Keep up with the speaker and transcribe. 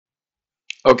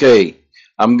Okay,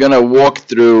 I'm gonna walk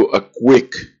through a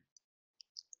quick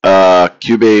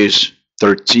Cubase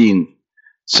 13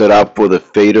 setup for the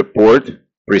Faderport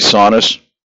PreSonus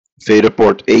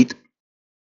Faderport 8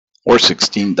 or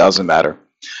 16, doesn't matter.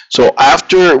 So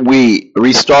after we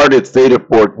restarted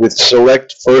Faderport with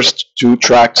select first two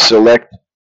tracks select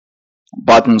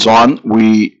buttons on,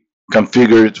 we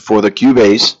configured for the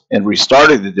Cubase and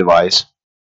restarted the device.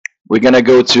 We're gonna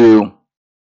go to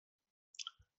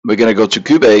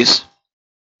Cubase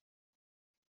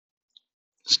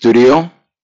Studio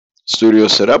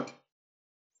Setup,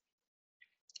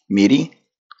 MIDI,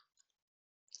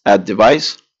 add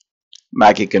device,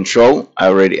 Mackie Control. I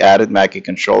already added Mackie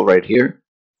Control right here.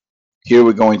 Here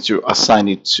we're going to assign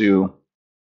it to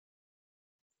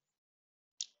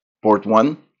port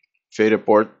 1,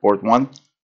 Faderport port 1.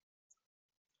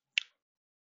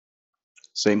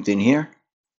 Same thing here.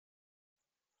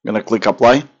 I'm going to click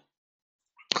Apply,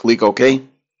 click OK.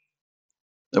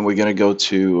 Then we're going to go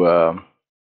to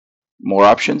More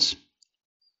Options,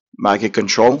 Mackie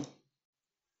Control.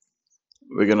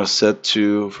 We're going to set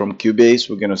to, from Cubase,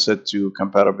 we're going to set to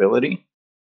Compatibility.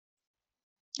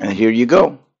 And here you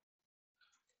go.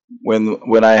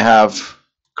 When I have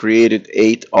created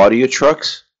 8 audio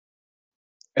tracks,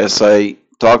 as I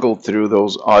toggle through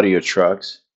those audio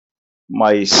tracks,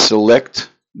 my select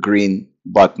green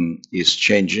button is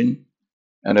changing,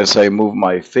 and as I move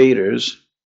my faders,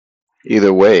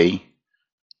 either way,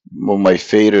 move my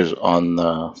faders on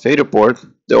Faderport,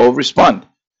 they all respond.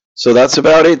 So that's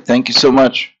about it. Thank you so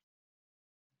much.